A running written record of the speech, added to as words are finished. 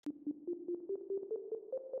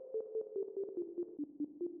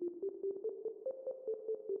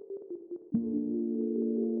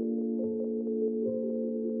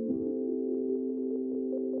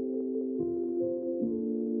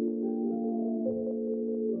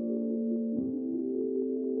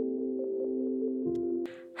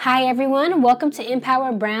Hi everyone, welcome to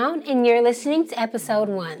Empower Brown, and you're listening to episode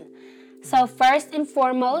 1. So first and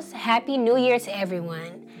foremost, Happy New Year to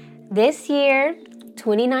everyone. This year,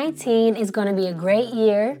 2019, is going to be a great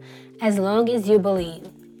year as long as you believe.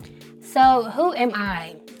 So who am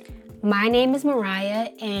I? My name is Mariah,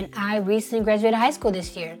 and I recently graduated high school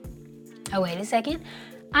this year. Oh, wait a second.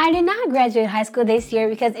 I did not graduate high school this year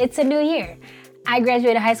because it's a new year. I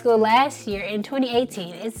graduated high school last year in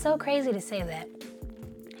 2018. It's so crazy to say that.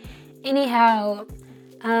 Anyhow,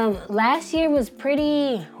 last year was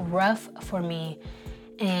pretty rough for me,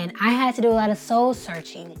 and I had to do a lot of soul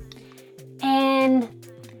searching. And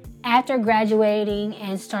after graduating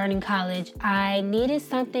and starting college, I needed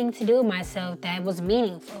something to do with myself that was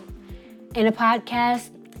meaningful. And a podcast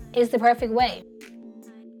is the perfect way.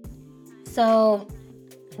 So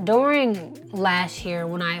during last year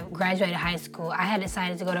when I graduated high school, I had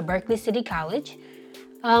decided to go to Berkeley City College.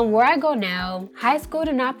 Where I go now, high school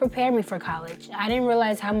did not prepare me for college. I didn't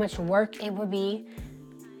realize how much work it would be.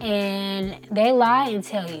 And they lie and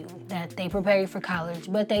tell you that they prepare you for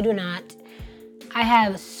college, but they do not. I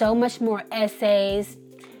have so much more essays,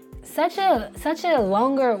 such a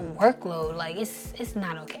longer workload. Like it's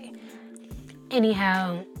not okay.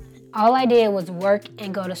 Anyhow, all I did was work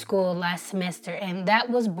and go to school last semester, and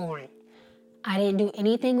that was boring. I didn't do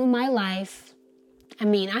anything with my life. I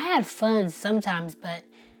mean, I had fun sometimes, but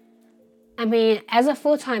as a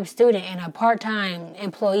full-time student and a part-time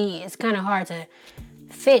employee, it's kind of hard to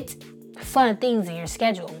fit fun things in your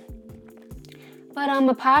schedule. But a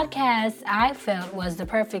podcast, I felt, was the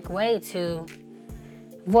perfect way to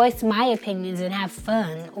voice my opinions and have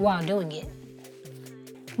fun while doing it.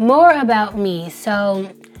 More about me.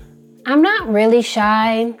 So, I'm not really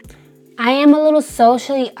shy. I am a little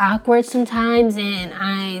socially awkward sometimes, and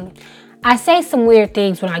I say some weird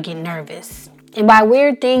things when I get nervous. And by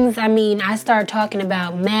weird things, I start talking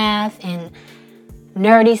about math and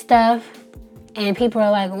nerdy stuff. And people are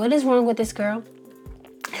like, what is wrong with this girl?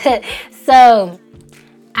 So,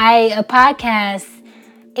 a podcast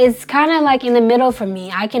is kind of like in the middle for me.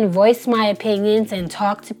 I can voice my opinions and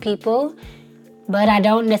talk to people, but I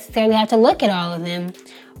don't necessarily have to look at all of them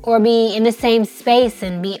or be in the same space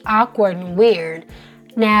and be awkward and weird.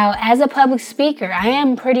 Now, as a public speaker, I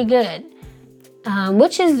am pretty good.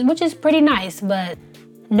 Which is pretty nice, but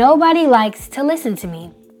nobody likes to listen to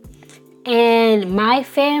me. And my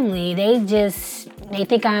family, they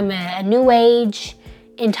think I'm a new age,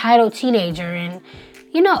 entitled teenager. And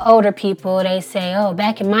older people, they say, oh,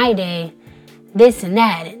 back in my day, this and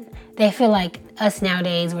that. And they feel like us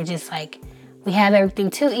nowadays, we're just like, we have everything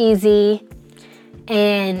too easy.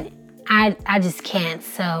 And I just can't.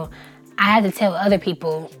 So I had to tell other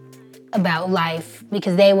people about life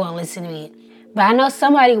because they won't listen to me. But I know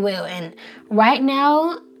somebody will, and right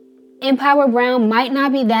now, Empower Brown might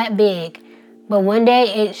not be that big, but one day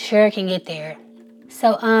it sure can get there.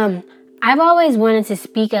 So, I've always wanted to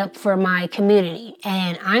speak up for my community,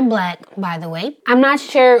 and I'm Black, by the way. I'm not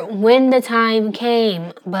sure when the time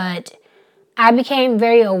came, but I became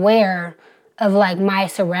very aware of, my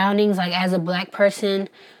surroundings, as a Black person.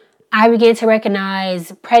 I began to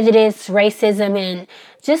recognize prejudice, racism, and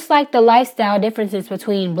just the lifestyle differences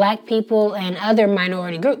between Black people and other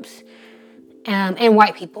minority groups, and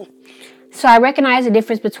white people. So I recognized the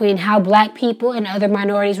difference between how Black people and other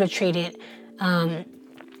minorities were treated, rather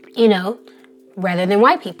than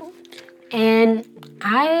white people. And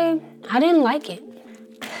I didn't like it.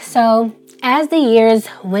 So as the years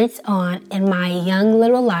went on in my young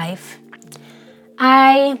little life,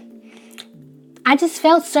 I just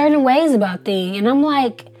felt certain ways about things. And I'm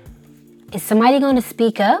like, is somebody going to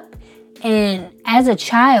speak up? And as a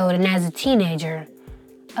child and as a teenager,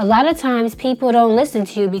 a lot of times people don't listen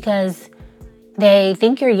to you because they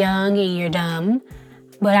think you're young and you're dumb.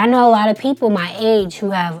 But I know a lot of people my age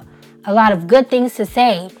who have a lot of good things to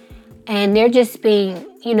say, and they're just being,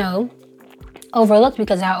 overlooked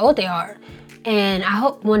because of how old they are. And I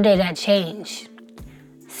hope one day that change.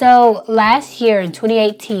 So last year in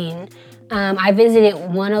 2018, I visited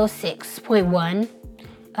 106.1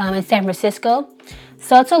 in San Francisco.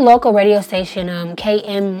 So it's a local radio station,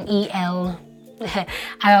 KMEL.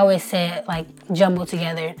 I always say it jumbled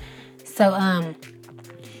together. So, I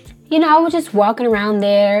was just walking around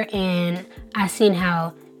there, and I seen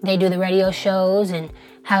how they do the radio shows and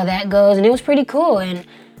how that goes, and it was pretty cool. And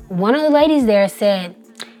one of the ladies there said,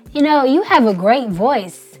 you have a great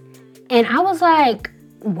voice. And I was like,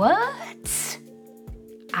 what?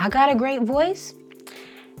 I got a great voice?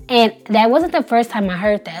 And that wasn't the first time I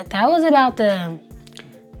heard that. That was about the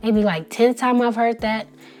maybe 10th time I've heard that.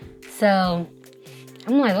 So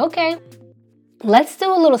I'm like, okay, let's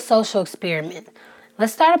do a little social experiment.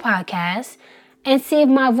 let's start a podcast and see if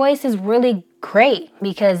my voice is really great.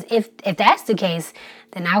 Because if that's the case,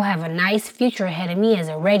 then I'll have a nice future ahead of me as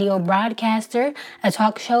a radio broadcaster, a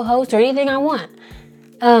talk show host, or anything I want.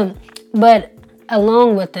 But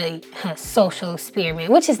along with the social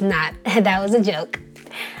experiment, which is not, that was a joke.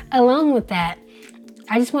 Along with that,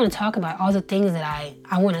 I just want to talk about all the things that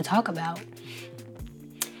I want to talk about.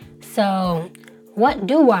 So, what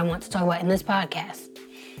do I want to talk about in this podcast?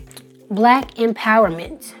 Black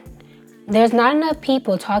empowerment. There's not enough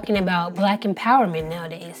people talking about Black empowerment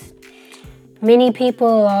nowadays. Many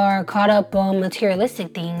people are caught up on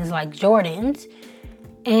materialistic things like Jordans,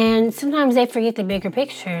 and sometimes they forget the bigger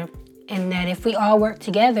picture, and that if we all work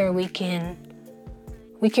together, we can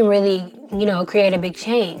really, create a big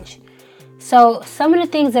change. So some of the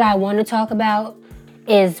things that I want to talk about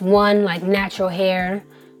is one, like natural hair.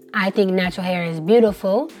 I think natural hair is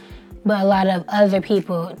beautiful, but a lot of other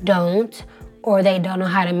people don't, or they don't know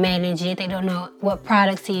how to manage it. They don't know what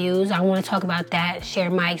products to use. I want to talk about that, share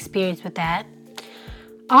my experience with that.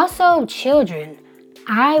 Also, children.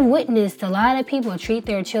 I witnessed a lot of people treat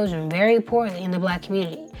their children very poorly in the Black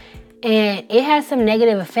community, and it has some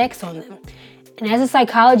negative effects on them. And as a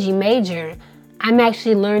psychology major, I'm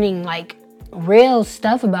actually learning like real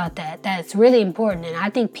stuff about that. That's really important, and I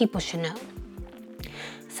think people should know.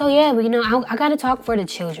 So yeah, I got to talk for the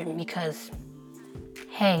children because,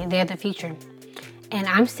 hey, they're the future. And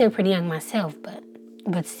I'm still pretty young myself,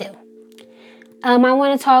 but still. I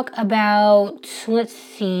want to talk about, let's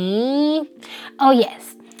see. Oh,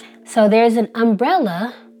 yes. So there's an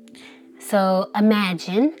umbrella. So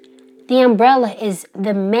imagine the umbrella is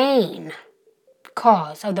the main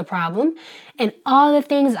cause of the problem, and all the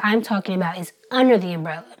things I'm talking about is under the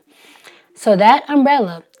umbrella. So that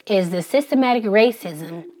umbrella is the systematic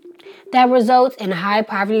racism that results in high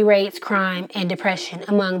poverty rates, crime, and depression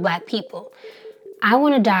among Black people. I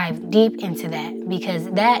want to dive deep into that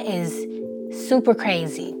because that is super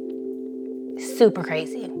crazy. Super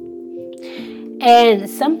crazy. And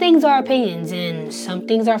some things are opinions and some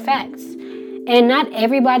things are facts. And not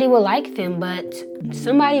everybody will like them, but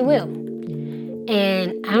somebody will.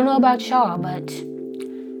 And I don't know about y'all, but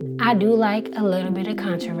I do like a little bit of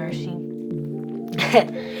controversy.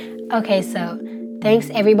 Okay, so thanks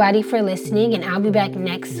everybody for listening, and I'll be back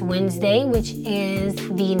next Wednesday, which is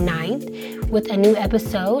the 9th, with a new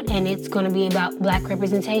episode, and it's going to be about Black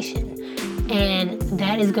representation. And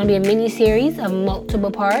that is going to be a mini-series of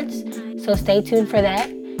multiple parts, so stay tuned for that,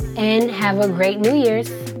 and have a great New Year's.